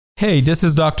Hey, this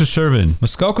is Dr. Shervin.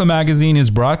 Muskoka Magazine is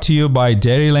brought to you by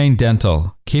Dairy Lane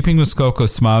Dental, keeping Muskoka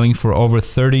smiling for over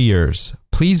 30 years.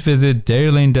 Please visit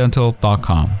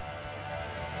dairylanedental.com.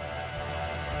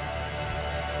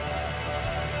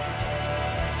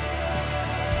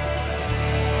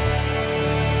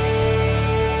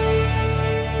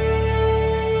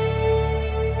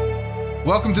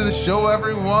 Welcome to the show,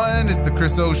 everyone. It's the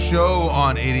Chris O Show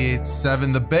on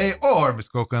 88.7 The Bay or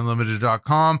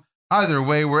MuskokaUnlimited.com. Either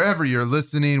way, wherever you're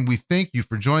listening, we thank you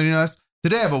for joining us.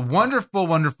 Today, I have a wonderful,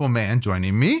 wonderful man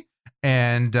joining me.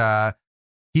 And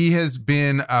he has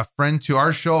been a friend to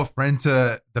our show, a friend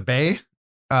to The Bay,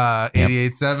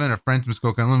 88.7, a friend to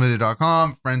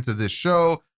MuskokaUnlimited.com, friend to this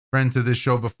show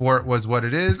before it was what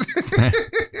it is.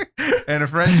 And a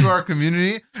friend to our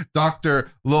community, Dr.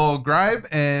 Lowell Greib.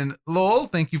 And Lowell,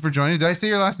 thank you for joining. Did I say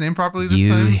your last name properly this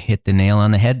time? You hit the nail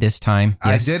on the head this time.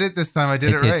 Yes. I did it this time. I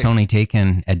did it right. It's only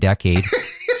taken a decade,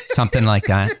 something like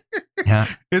that. Yeah.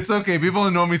 It's okay. People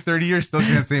who know me 30 years still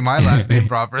can't say my last name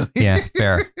properly. Yeah,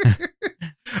 fair.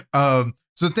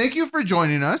 So thank you for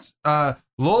joining us.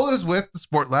 Lowell is with the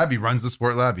Sport Lab. He runs the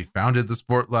Sport Lab. He founded the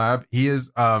Sport Lab. He has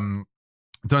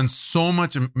done so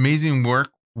much amazing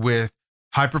work with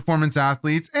high performance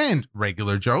athletes and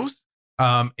regular Joes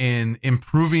in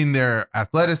improving their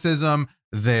athleticism,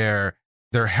 their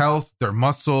health, their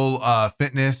muscle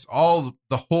fitness, all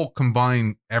the whole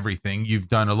combined everything. You've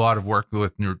done a lot of work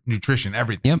with nutrition,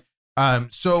 everything.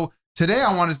 Yep. So today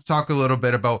I wanted to talk a little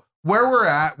bit about where we're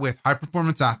at with high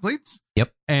performance athletes.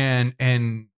 Yep. And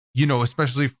you know,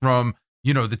 especially from,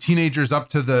 you know, the teenagers up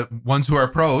to the ones who are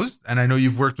pros. And I know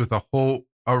you've worked with a whole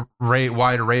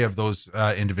wide array of those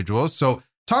individuals. So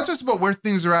talk to us about where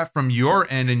things are at from your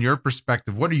end and your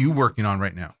perspective. What are you working on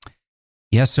right now?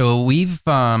 Yeah, so we've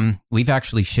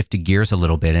actually shifted gears a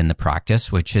little bit in the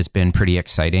practice, which has been pretty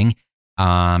exciting.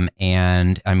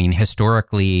 And I mean,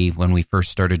 historically, when we first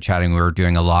started chatting, we were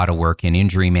doing a lot of work in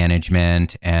injury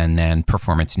management and then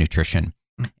performance nutrition.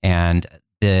 And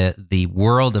the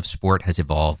world of sport has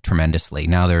evolved tremendously.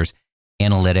 Now there's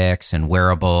analytics and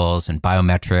wearables and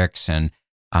biometrics and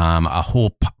a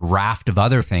whole raft of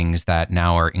other things that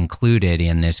now are included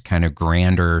in this kind of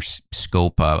grander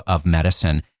scope of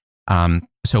medicine.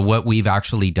 So what we've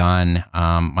actually done,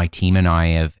 my team and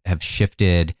I have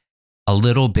shifted a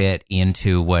little bit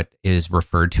into what is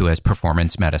referred to as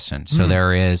performance medicine. So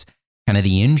there is kind of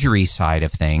the injury side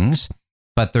of things,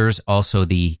 but there's also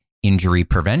the injury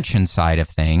prevention side of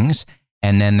things.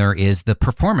 And then there is the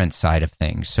performance side of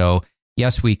things. So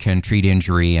yes, we can treat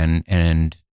injury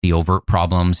and the overt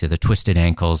problems, the twisted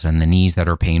ankles and the knees that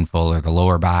are painful or the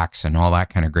lower backs and all that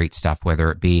kind of great stuff, whether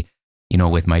it be, you know,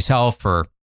 with myself or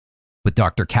with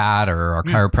Dr. Kat or our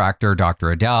chiropractor,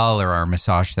 Dr. Adele, or our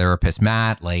massage therapist,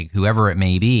 Matt, like whoever it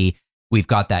may be, we've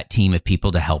got that team of people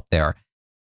to help there.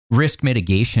 Risk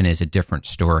mitigation is a different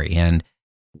story. And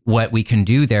what we can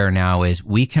do there now is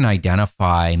we can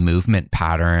identify movement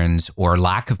patterns or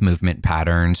lack of movement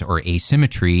patterns or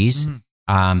asymmetries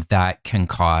that can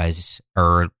cause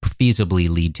or feasibly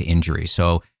lead to injury.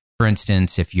 So, for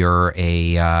instance, if you're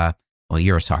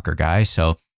you're a soccer guy,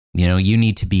 so you know you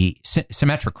need to be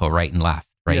symmetrical, right and left,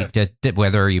 right? Yes.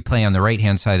 Whether you play on the right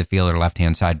hand side of the field or left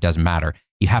hand side doesn't matter.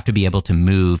 You have to be able to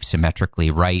move symmetrically,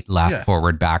 right, left,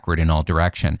 forward, backward, in all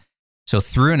direction. So,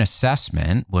 through an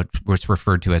assessment, what's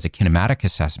referred to as a kinematic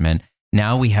assessment,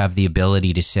 now we have the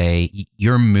ability to say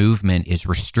your movement is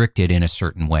restricted in a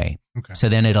certain way. Okay. So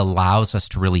then it allows us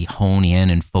to really hone in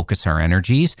and focus our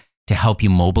energies to help you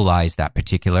mobilize that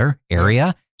particular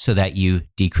area so that you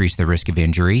decrease the risk of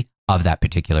injury of that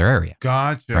particular area.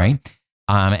 Gotcha. Right.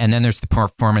 And then there's the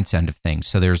performance end of things.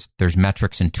 So there's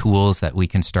metrics and tools that we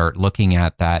can start looking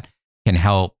at that can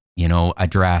help, you know,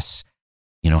 address,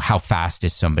 you know, how fast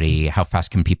is somebody, how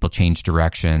fast can people change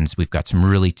directions? We've got some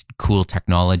really cool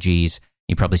technologies.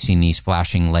 You've probably seen these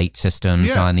flashing light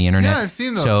systems on the internet. Yeah, I've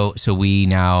seen those. So we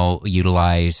now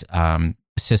utilize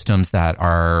systems that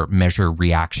are measure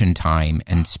reaction time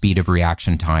and speed of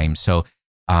reaction time. So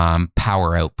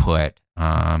power output,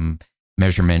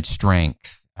 measurement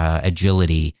strength,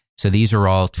 agility. So these are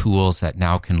all tools that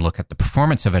now can look at the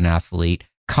performance of an athlete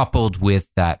coupled with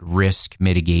that risk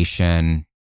mitigation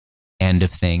end of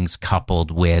things, coupled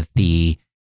with the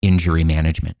injury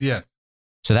management. Yes.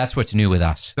 So that's what's new with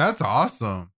us. That's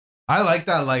awesome. I like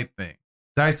that light thing.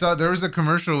 I saw there was a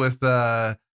commercial with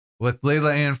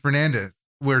Layla Ann Fernandez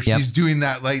where she's doing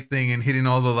that light thing and hitting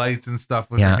all the lights and stuff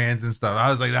with her hands and stuff.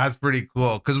 I was like, that's pretty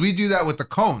cool. Because we do that with the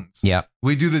cones. Yeah.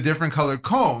 We do the different colored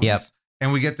cones. Yep.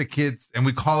 And we get the kids and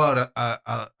we call out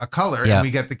a color and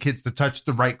we get the kids to touch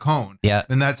the right cone. Yeah.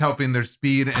 And that's helping their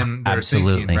speed and their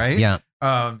Absolutely. thinking, right? Yeah.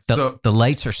 The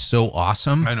lights are so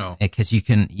awesome. I know, because you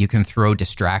can throw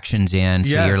distractions in.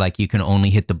 So you're like, you can only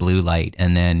hit the blue light,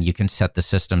 and then you can set the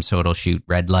system so it'll shoot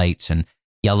red lights and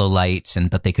yellow lights,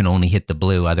 but they can only hit the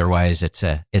blue. Otherwise, it's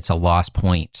a lost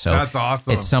point. So that's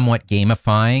awesome. It's somewhat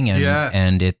gamifying,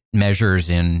 and it measures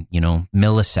in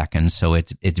milliseconds. So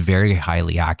it's very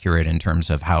highly accurate in terms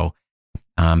of how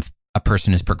a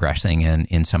person is progressing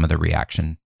in some of the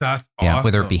reaction. That's awesome. Yeah,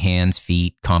 whether it be hands,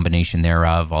 feet, combination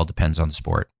thereof, all depends on the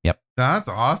sport. Yep. That's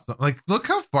awesome. Like, look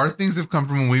how far things have come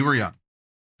from when we were young.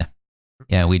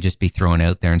 Yeah, we'd just be thrown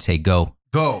out there and say, go.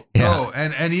 Go.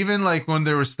 And even like when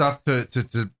there was stuff to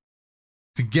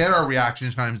get our reaction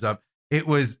times up, it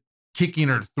was kicking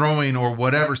or throwing or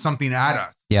whatever, something at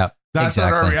us. Yeah. That's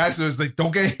what our reaction was, like,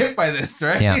 don't get hit by this,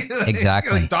 right? Yeah, like,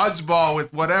 exactly. Like dodgeball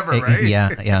with whatever, right?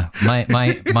 Yeah.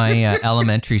 My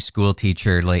elementary school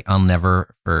teacher, like, I'll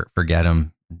never forget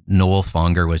him. Lowell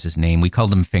Greib was his name. We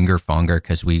called him Finger Fonger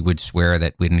because we would swear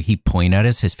that when he'd point at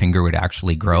us, his finger would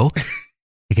actually grow.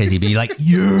 Because he'd be like,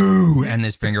 you, and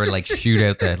his finger would like shoot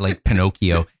out like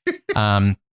Pinocchio.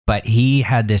 But he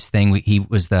had this thing. He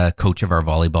was the coach of our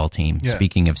volleyball team. Yeah.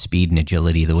 Speaking of speed and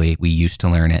agility, the way we used to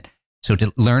learn it. So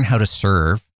to learn how to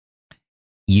serve,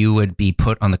 you would be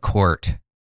put on the court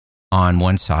on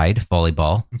one side,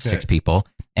 volleyball, 6 people,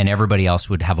 and everybody else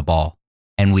would have a ball.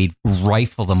 And we'd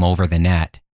rifle them over the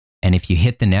net. And if you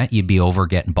hit the net, you'd be over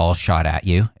getting balls shot at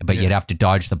you, but you'd have to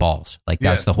dodge the balls. Like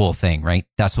that's the whole thing, right?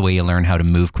 That's the way you learn how to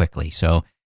move quickly. So,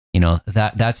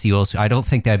 that's the old. I don't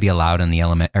think that'd be allowed in the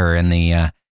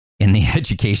in the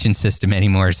education system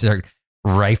anymore. Start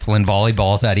rifling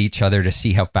volleyballs at each other to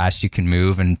see how fast you can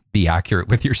move and be accurate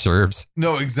with your serves.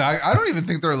 No, exactly. I don't even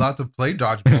think they're allowed to play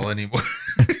dodgeball anymore.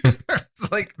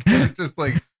 It's like they're just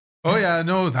like, oh yeah,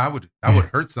 no, that would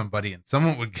hurt somebody, and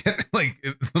someone would get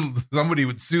somebody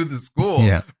would sue the school.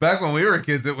 Yeah. Back when we were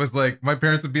kids, it was like my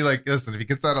parents would be like, "Listen, if he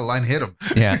gets out of line, hit him."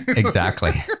 Yeah,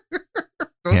 exactly.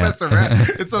 Don't mess around.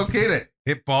 It's okay to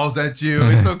hit balls at you.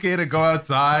 It's okay to go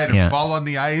outside and fall on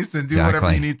the ice and do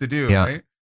whatever you need to do. Yeah. Right?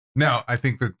 Now, I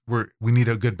think that we need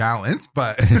a good balance,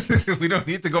 but we don't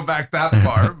need to go back that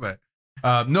far. But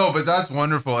no, but that's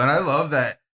wonderful, and I love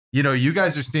that. You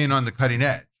guys are staying on the cutting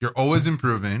edge. You're always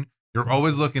improving. You're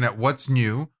always looking at what's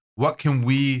new. What can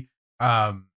we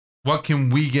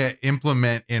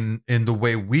implement in the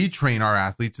way we train our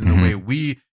athletes, in the way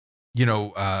we,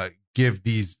 give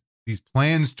these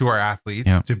plans to our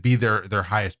athletes to be their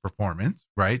highest performance,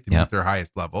 right? To meet their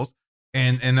highest levels.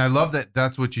 And I love that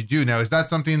that's what you do. Now, is that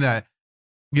something that,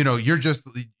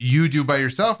 you do by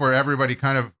yourself, or everybody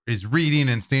kind of is reading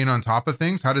and staying on top of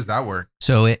things? How does that work?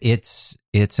 So it's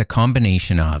a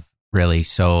combination of, really.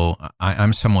 So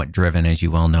I'm somewhat driven, as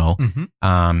you well know.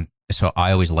 Mm-hmm. So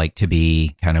I always like to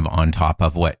be kind of on top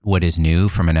of what is new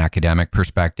from an academic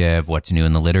perspective, what's new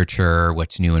in the literature,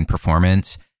 what's new in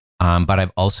performance. But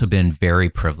I've also been very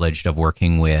privileged of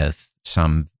working with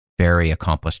some very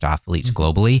accomplished athletes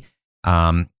globally.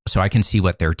 So I can see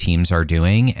what their teams are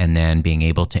doing, and then being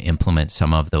able to implement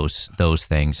some of those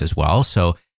things as well.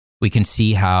 So we can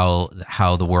see how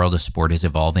the world of sport is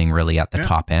evolving really at the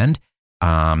top end.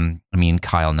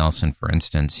 Kyle Nelson, for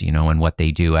instance, and what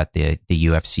they do at the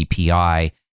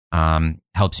UFCPI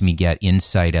helps me get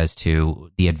insight as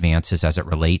to the advances as it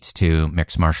relates to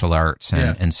mixed martial arts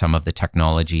and some of the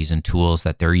technologies and tools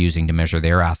that they're using to measure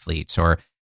their athletes. Or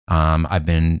I've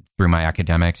been through my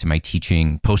academics and my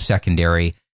teaching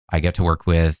post-secondary. I get to work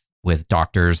with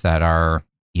doctors that are,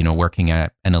 working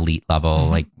at an elite level.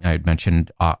 Mm-hmm. Like I had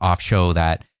mentioned off show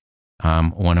that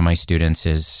one of my students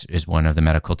is one of the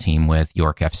medical team with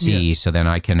York FC. Yeah. So then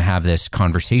I can have this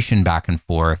conversation back and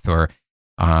forth. Or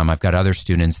I've got other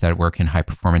students that work in high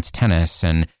performance tennis.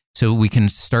 And so we can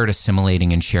start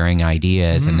assimilating and sharing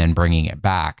ideas and then bringing it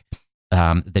back.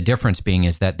 The difference being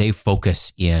is that they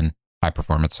focus in high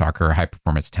performance soccer or high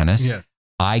performance tennis. Yes.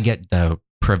 I get the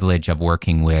privilege of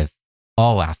working with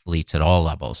all athletes at all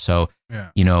levels. So,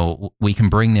 we can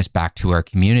bring this back to our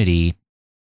community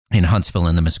in Huntsville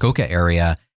in the Muskoka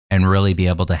area and really be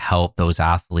able to help those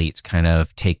athletes kind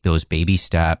of take those baby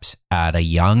steps at a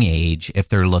young age if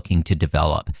they're looking to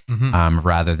develop,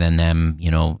 rather than them,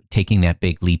 taking that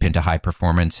big leap into high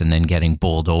performance and then getting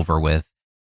bowled over with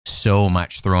so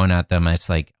much thrown at them. It's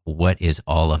like, what is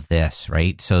all of this,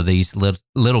 right? So these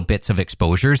little bits of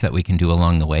exposures that we can do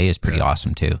along the way is pretty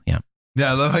awesome too. Yeah.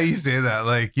 Yeah, I love how you say that.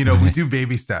 Like, we do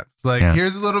baby steps. Like,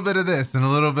 here's a little bit of this and a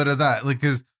little bit of that. Like,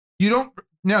 because you don't.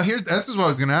 Now, this is what I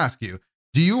was going to ask you.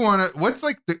 Do you want to? What's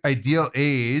like the ideal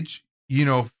age?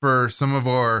 For some of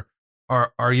our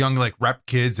our young like rep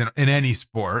kids in any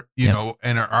sport, you know,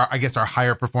 and I guess our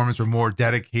higher performance or more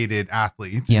dedicated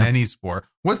athletes in any sport.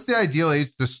 What's the ideal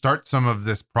age to start some of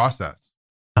this process?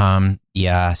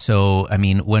 So, I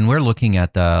mean, when we're looking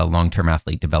at the long-term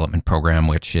athlete development program,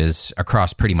 which is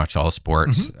across pretty much all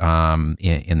sports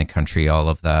in the country, all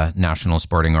of the national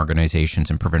sporting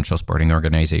organizations and provincial sporting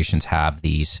organizations have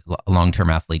these long-term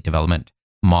athlete development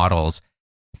models.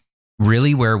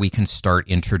 Really where we can start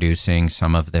introducing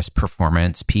some of this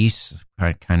performance piece,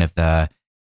 kind of the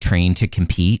train to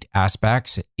compete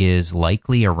aspects, is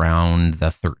likely around the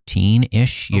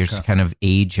 13-ish years kind of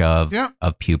age of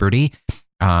puberty.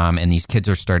 And these kids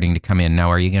are starting to come in. Now,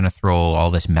 are you going to throw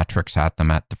all this metrics at them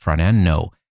at the front end?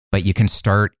 No. But you can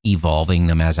start evolving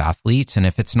them as athletes. And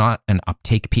if it's not an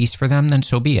uptake piece for them, then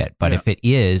so be it. But if it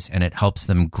is, and it helps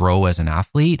them grow as an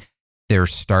athlete, they're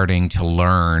starting to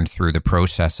learn through the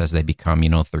process as they become,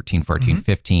 13, 14,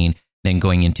 15, then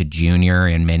going into junior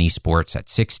in many sports at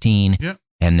 16,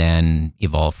 and then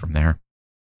evolve from there.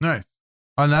 Nice.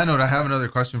 On that note, I have another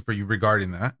question for you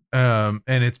regarding that.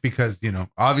 And it's because,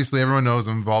 obviously everyone knows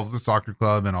I'm involved with the soccer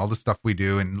club and all the stuff we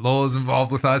do, and Lowell is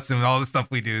involved with us and all the stuff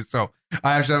we do. So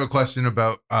I actually have a question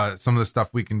about some of the stuff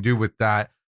we can do with that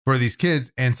for these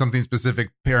kids, and something specific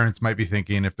parents might be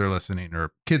thinking if they're listening,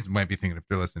 or kids might be thinking if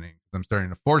they're listening. I'm starting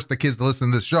to force the kids to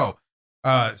listen to this show.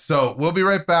 So we'll be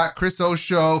right back. Chris O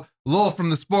Show, Lowell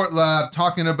from the Sport Lab,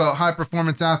 talking about high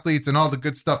performance athletes and all the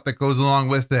good stuff that goes along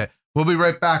with it. We'll be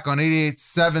right back on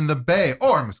 88.7 The Bay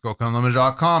or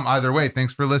MuskokaUnlimited.com. Either way,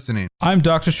 thanks for listening. I'm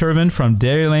Dr. Shervin from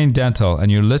Dairy Lane Dental, and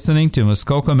you're listening to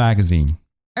Muskoka Magazine.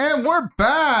 And we're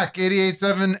back,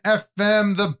 88.7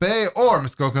 FM The Bay or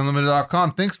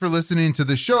MuskokaUnlimited.com. Thanks for listening to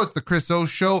the show. It's the Chris O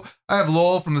Show. I have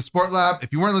Lowell from the Sport Lab.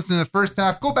 If you weren't listening to the first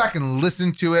half, go back and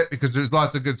listen to it because there's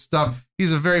lots of good stuff.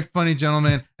 He's a very funny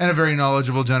gentleman and a very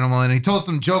knowledgeable gentleman. And he told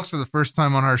some jokes for the first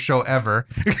time on our show ever.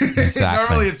 Exactly.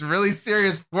 Normally it's really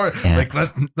serious sport. Like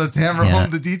let's hammer home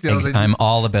the details. I'm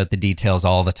all about the details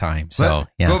all the time. So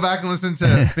go back and listen to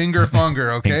Finger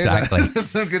Funger, okay? Exactly. There's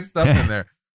some good stuff in there.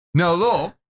 Now,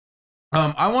 Lowell,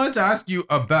 I wanted to ask you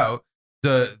about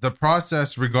the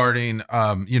process regarding,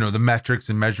 the metrics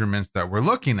and measurements that we're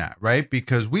looking at, right?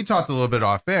 Because we talked a little bit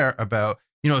off air about,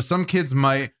 some kids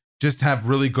might just have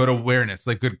really good awareness,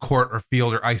 like good court or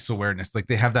field or ice awareness. Like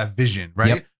they have that vision, right?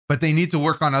 Yep. But they need to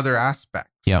work on other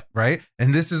aspects, right?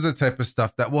 And this is the type of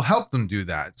stuff that will help them do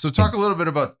that. So talk a little bit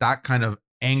about that kind of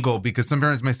angle, because some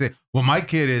parents might say, well, my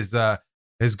kid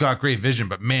has got great vision,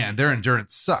 but man, their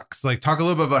endurance sucks. Like talk a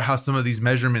little bit about how some of these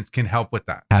measurements can help with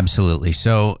that. Absolutely.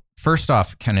 So first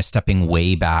off, kind of stepping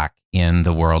way back in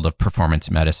the world of performance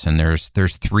medicine, there's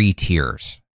 3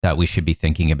 tiers that we should be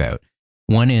thinking about.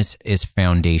 One is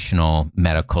foundational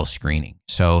medical screening.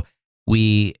 So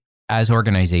we, as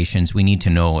organizations, we need to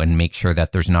know and make sure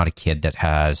that there's not a kid that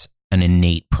has an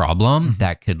innate problem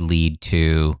that could lead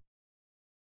to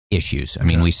issues. I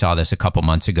mean, we saw this a couple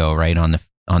months ago, right, on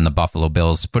the Buffalo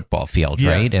Bills football field,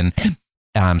 right? And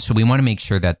so we want to make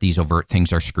sure that these overt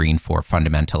things are screened for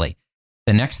fundamentally.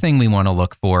 The next thing we want to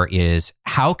look for is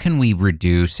how can we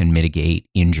reduce and mitigate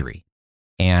injury?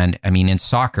 And I mean, in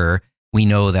soccer, we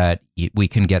know that we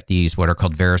can get these what are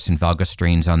called varus and valgus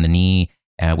strains on the knee,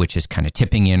 which is kind of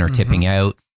tipping in or tipping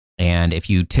out. And if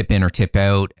you tip in or tip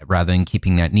out, rather than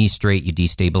keeping that knee straight, you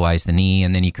destabilize the knee,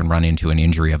 and then you can run into an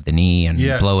injury of the knee and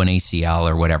blow an ACL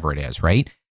or whatever it is,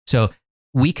 right? So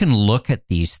we can look at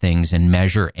these things and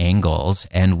measure angles,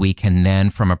 and we can then,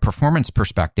 from a performance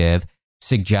perspective,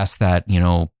 suggest that,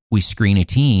 we screen a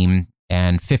team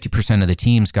and 50% of the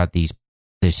team's got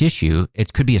this issue.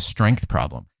 It could be a strength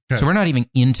problem. Okay. So we're not even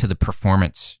into the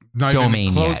performance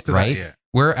domain yet, right?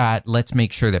 We're at, let's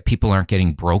make sure that people aren't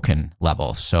getting broken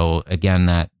level. So again,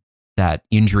 that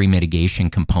injury mitigation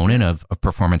component of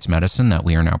performance medicine that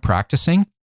we are now practicing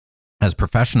as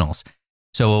professionals.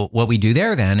 So what we do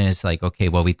there then is like, okay,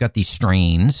 well, we've got these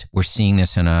strains. We're seeing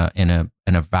this in a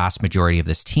vast majority of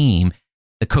this team.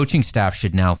 The coaching staff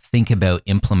should now think about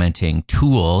implementing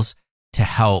tools to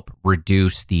help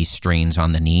reduce these strains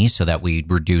on the knee so that we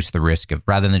reduce the risk of,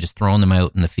 rather than just throwing them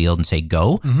out in the field and say,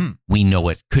 go, we know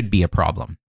it could be a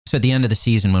problem. So at the end of the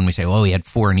season, when we say, oh, he had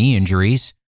 4 knee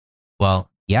injuries, well,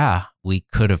 yeah, we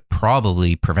could have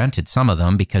probably prevented some of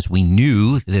them because we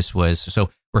knew this was, so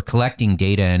we're collecting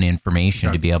data and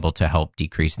information to be able to help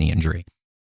decrease the injury.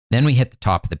 Then we hit the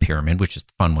top of the pyramid, which is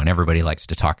the fun one everybody likes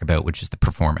to talk about, which is the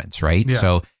performance, right? Yeah.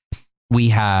 So we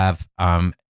have,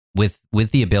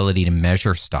 with the ability to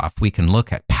measure stuff, we can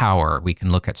look at power, we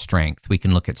can look at strength, we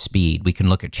can look at speed, we can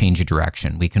look at change of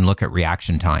direction, we can look at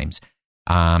reaction times,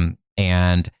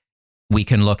 and we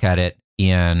can look at it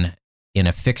in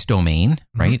a fixed domain,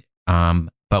 right?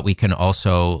 but we can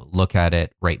also look at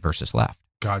it right versus left.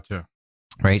 Gotcha.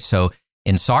 Right. So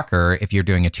in soccer, if you're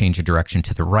doing a change of direction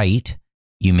to the right,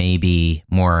 you may be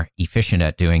more efficient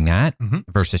at doing that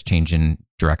versus changing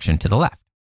direction to the left.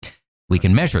 We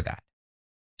can measure that.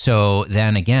 So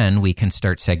then again, we can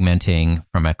start segmenting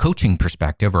from a coaching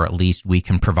perspective, or at least we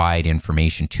can provide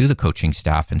information to the coaching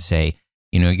staff and say,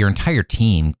 your entire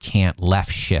team can't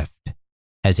left shift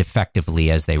as effectively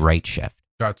as they right shift.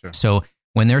 Gotcha. So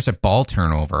when there's a ball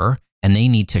turnover and they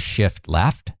need to shift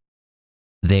left,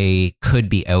 they could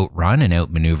be outrun and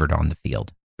outmaneuvered on the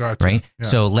field. Gotcha. Right? Yeah.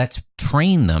 So let's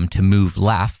train them to move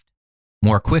left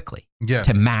more quickly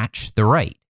to match the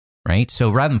right. Right? So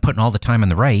rather than putting all the time on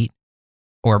the right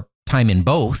or time in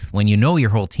both, when your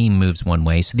whole team moves one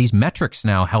way. So these metrics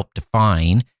now help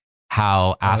define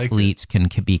how athletes can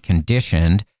be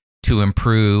conditioned to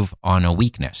improve on a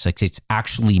weakness. Like it's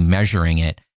actually measuring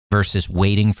it versus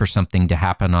waiting for something to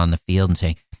happen on the field and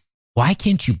saying, why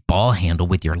can't you ball handle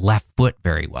with your left foot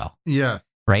very well? Yeah.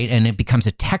 Right. And it becomes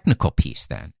a technical piece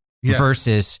then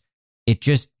versus it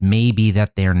just may be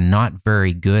that they're not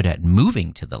very good at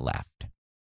moving to the left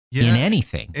in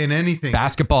anything.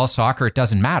 Basketball, soccer, it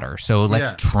doesn't matter. So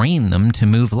let's train them to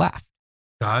move left.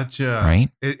 Gotcha. Right.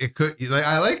 It could,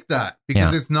 I like that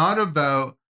because it's not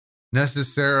about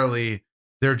necessarily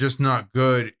they're just not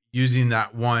good using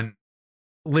that one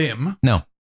limb. No.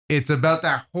 It's about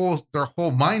their whole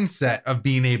mindset of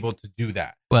being able to do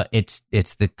that. Well, it's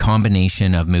the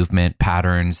combination of movement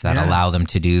patterns that allow them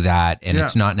to do that. And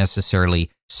it's not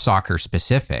necessarily soccer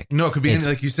specific. No, it could be,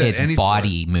 like you said, it's any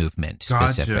body movement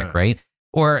specific, right?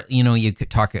 Or, you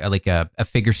could talk like a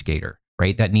figure skater,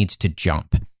 right? That needs to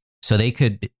jump. So they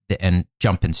could and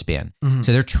jump and spin.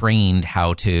 So they're trained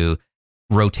how to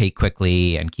rotate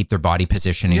quickly and keep their body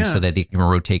positioning so that they can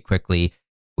rotate quickly,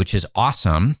 which is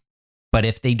awesome. But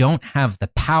if they don't have the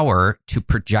power to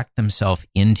project themselves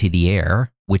into the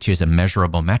air, which is a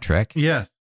measurable metric,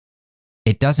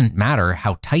 it doesn't matter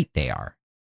how tight they are.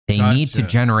 They need to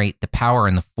generate the power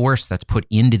and the force that's put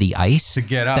into the ice to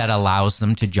get up, that allows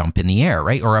them to jump in the air,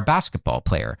 right? Or a basketball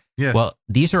player. Yes. Well,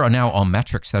 these are now all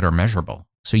metrics that are measurable.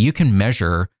 So you can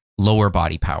measure lower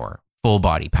body power, full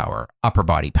body power, upper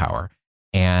body power.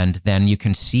 And then you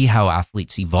can see how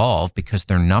athletes evolve because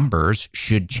their numbers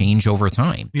should change over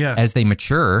time. As they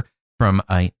mature from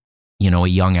a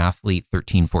young athlete,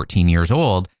 13, 14 years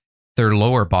old, their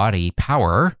lower body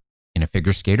power in a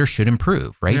figure skater should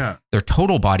improve, right? Yeah. Their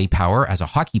total body power as a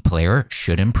hockey player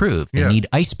should improve. They need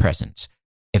ice presence.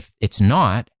 If it's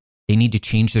not, they need to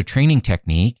change their training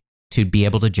technique to be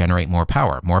able to generate more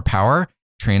power. More power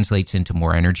translates into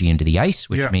more energy into the ice,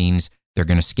 which means they're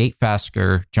going to skate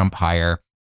faster, jump higher.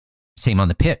 Same on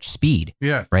the pitch, speed,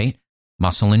 right?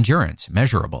 Muscle endurance,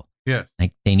 measurable.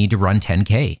 Like they need to run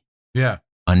 10K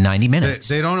on 90 minutes.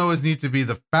 They don't always need to be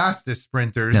the fastest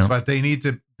sprinters, but they need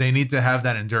to have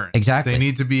that endurance. Exactly. They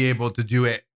need to be able to do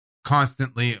it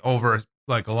constantly over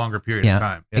like a longer period of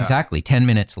time. Exactly. 10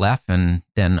 minutes left and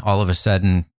then all of a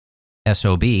sudden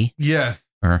SOB.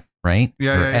 Or right? Or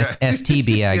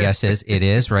STB, I guess it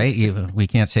is, right? We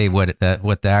can't say what the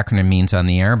acronym means on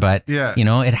the air, but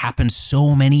it happens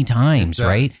so many times,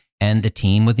 right? And the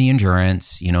team with the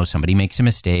endurance, somebody makes a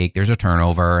mistake, there's a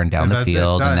turnover and down the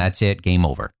field and that's it, game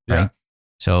over, right?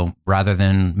 So rather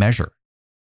than measure,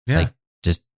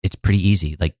 it's pretty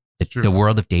easy. Like the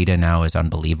world of data now is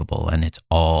unbelievable and it's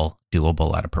all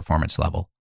doable at a performance level.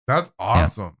 That's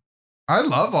awesome. I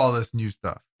love all this new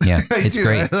stuff. Yeah, it's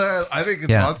great. I think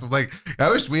it's awesome. Like,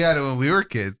 I wish we had it when we were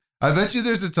kids. I bet you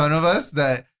there's a ton of us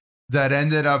that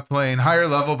ended up playing higher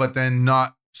level, but then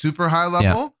not super high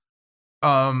level,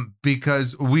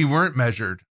 because we weren't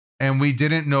measured and we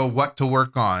didn't know what to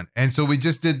work on, and so we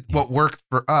just did what worked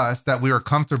for us that we were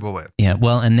comfortable with. Yeah,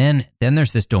 well, and then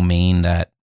there's this domain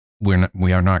that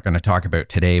we are not going to talk about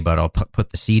today, but I'll plant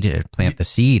the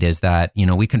seed is that,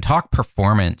 we can talk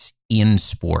performance in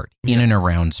sport, in and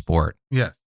around sport.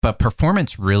 Yes. But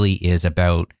performance really is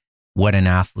about what an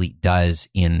athlete does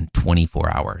in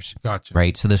 24 hours. Gotcha.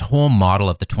 Right? So this whole model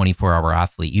of the 24-hour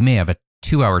athlete, you may have a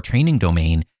 2-hour training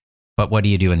domain, but what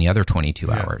do you do in the other 22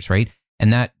 hours, right?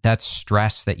 And that's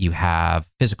stress that you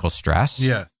have, physical stress.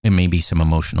 Yeah. And maybe some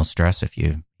emotional stress if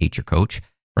you hate your coach,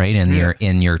 right? And you're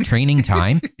in your training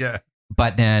time.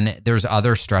 But then there's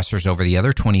other stressors over the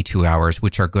other 22 hours,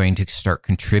 which are going to start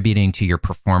contributing to your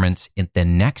performance in the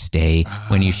next day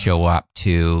when you show up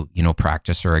to,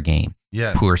 practice or a game.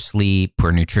 Poor sleep,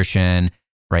 poor nutrition,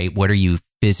 right? What are you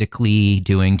physically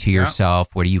doing to yourself?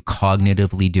 What are you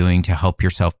cognitively doing to help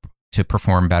yourself to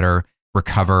perform better,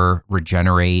 recover,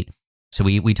 regenerate? So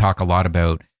we talk a lot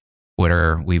about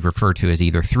what we refer to as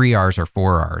either 3 R's or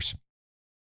 4 R's.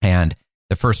 And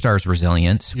the first R is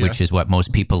resilience, which is what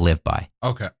most people live by.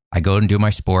 Okay. I go and do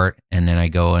my sport, and then I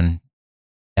go and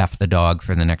F the dog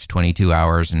for the next 22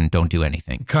 hours and don't do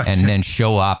anything. Gotcha. And then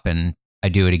show up and I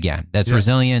do it again. That's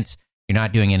resilience. You're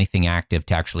not doing anything active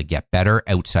to actually get better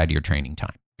outside of your training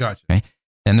time. Gotcha. Okay.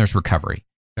 Then there's recovery.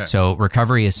 Okay. So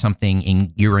recovery is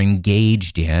something you're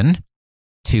engaged in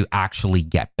to actually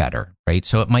get better, right?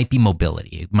 So it might be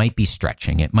mobility. It might be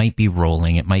stretching. It might be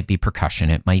rolling. It might be percussion.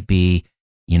 It might be,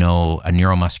 a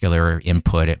neuromuscular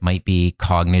input. It might be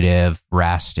cognitive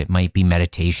rest. It might be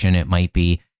meditation. It might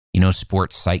be,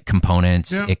 sports psych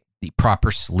components,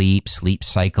 proper sleep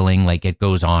cycling, like it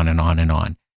goes on and on and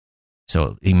on.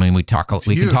 So we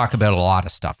can talk about a lot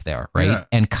of stuff there, right? Yeah.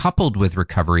 And coupled with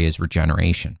recovery is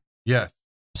regeneration. Yes.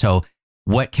 So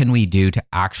what can we do to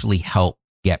actually help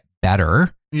get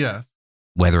better? Yes.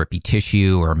 Whether it be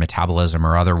tissue or metabolism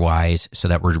or otherwise, so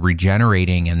that we're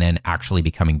regenerating and then actually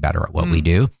becoming better at what we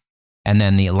do. And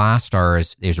then the last R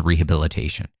is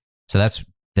rehabilitation. So that's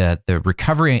the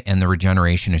recovery and the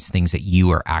regeneration is things that you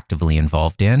are actively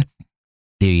involved in.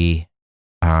 The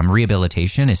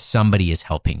rehabilitation is somebody is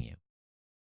helping you.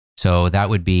 So that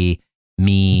would be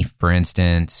me, for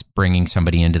instance, bringing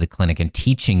somebody into the clinic and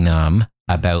teaching them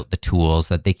about the tools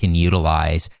that they can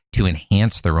utilize to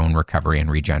enhance their own recovery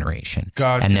and regeneration.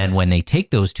 Gotcha. And then when they take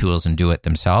those tools and do it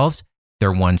themselves,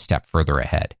 they're one step further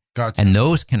ahead. Gotcha. And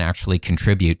those can actually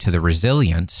contribute to the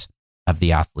resilience of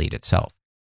the athlete itself.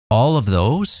 All of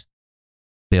those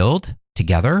build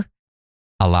together,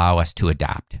 allow us to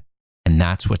adapt. And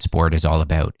that's what sport is all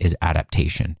about, is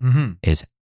adaptation, is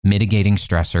mitigating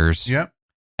stressors,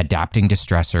 adapting to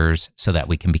stressors so that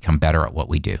we can become better at what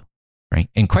we do. Right.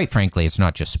 And quite frankly, it's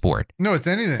not just sport. No, it's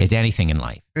anything. It's anything in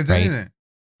life. It's anything.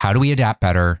 How do we adapt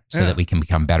better so that we can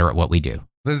become better at what we do?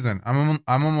 Listen, I'm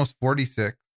almost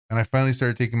 46 and I finally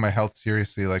started taking my health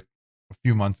seriously like a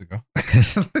few months ago.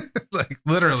 Like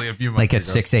literally a few months ago. Like at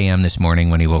 6 a.m. this morning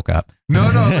when he woke up. No,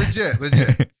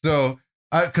 legit. So,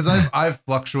 because I've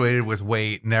fluctuated with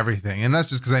weight and everything. And that's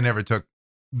just because I never took,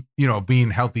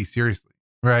 being healthy seriously.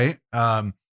 Right.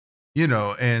 And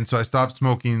so I stopped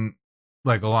smoking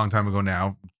like a long time ago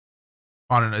now.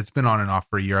 It's been on and off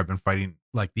for a year. I've been fighting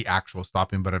like the actual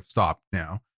stopping, but I've stopped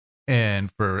now,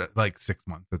 and for like 6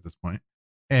 months at this point.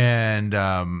 And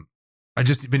I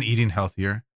just been eating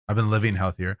healthier. I've been living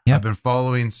healthier. Yep. I've been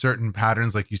following certain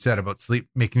patterns, like you said, about sleep,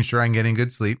 making sure I'm getting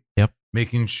good sleep. Yep.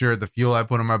 Making sure the fuel I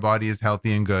put in my body is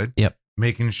healthy and good. Yep.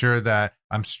 Making sure that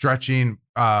I'm stretching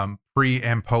pre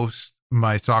and post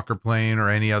my soccer playing or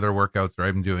any other workouts that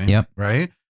I'm doing. Yep.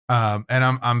 Right. And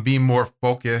I'm being more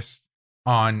focused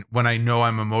on when I know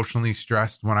I'm emotionally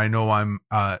stressed, when I know I'm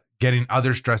getting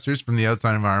other stressors from the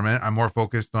outside environment. I'm more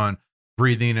focused on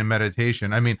breathing and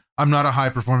meditation. I mean, I'm not a high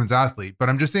performance athlete, but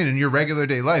I'm just saying in your regular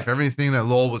day life, everything that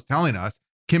Lowell was telling us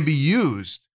can be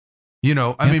used.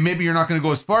 I mean, maybe you're not going to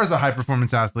go as far as a high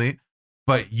performance athlete,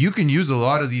 but you can use a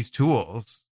lot of these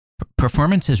tools.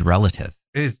 Performance is relative.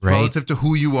 It's relative to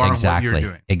who you are and what you're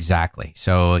doing. Exactly.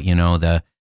 So, the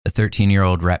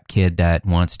 13-year-old rep kid that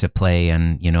wants to play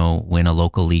and, win a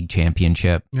local league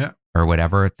championship or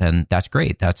whatever, then that's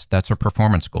great. That's a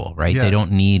performance goal, right? Yeah. They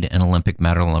don't need an Olympic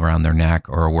medal around their neck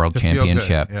or a world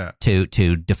championship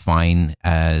to define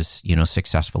as,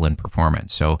 successful in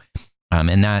performance. So,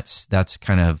 and that's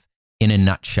kind of in a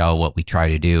nutshell, what we try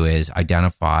to do is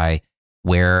identify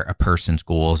where a person's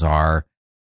goals are.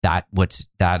 That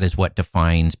is what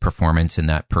defines performance in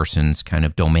that person's kind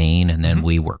of domain. And then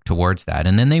we work towards that.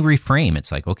 And then they reframe.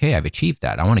 It's like, okay, I've achieved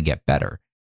that. I want to get better.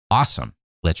 Awesome.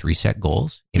 Let's reset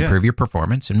goals, improve your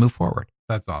performance and move forward.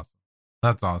 That's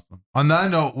awesome. On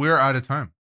that note, we're out of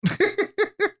time.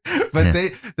 But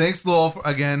thanks, Lowell,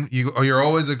 again. You're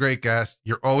always a great guest.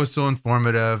 You're always so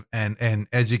informative and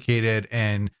educated,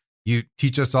 and you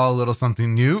teach us all a little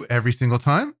something new every single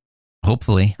time.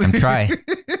 Hopefully.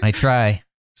 I try.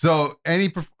 So any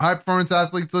high performance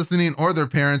athletes listening, or their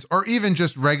parents, or even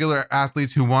just regular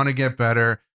athletes who want to get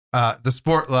better, the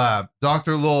Sport Lab,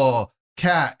 Dr. Lowell,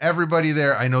 Kat, everybody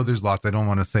there. I know there's lots. I don't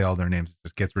want to say all their names. It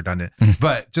just gets redundant.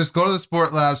 But just go to the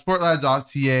Sport Lab,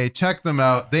 sportlab.ca. Check them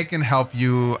out. They can help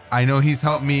you. I know he's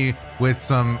helped me with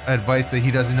some advice that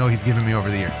he doesn't know he's given me over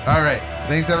the years. All right.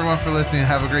 Thanks, everyone, for listening.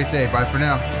 Have a great day. Bye for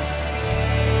now.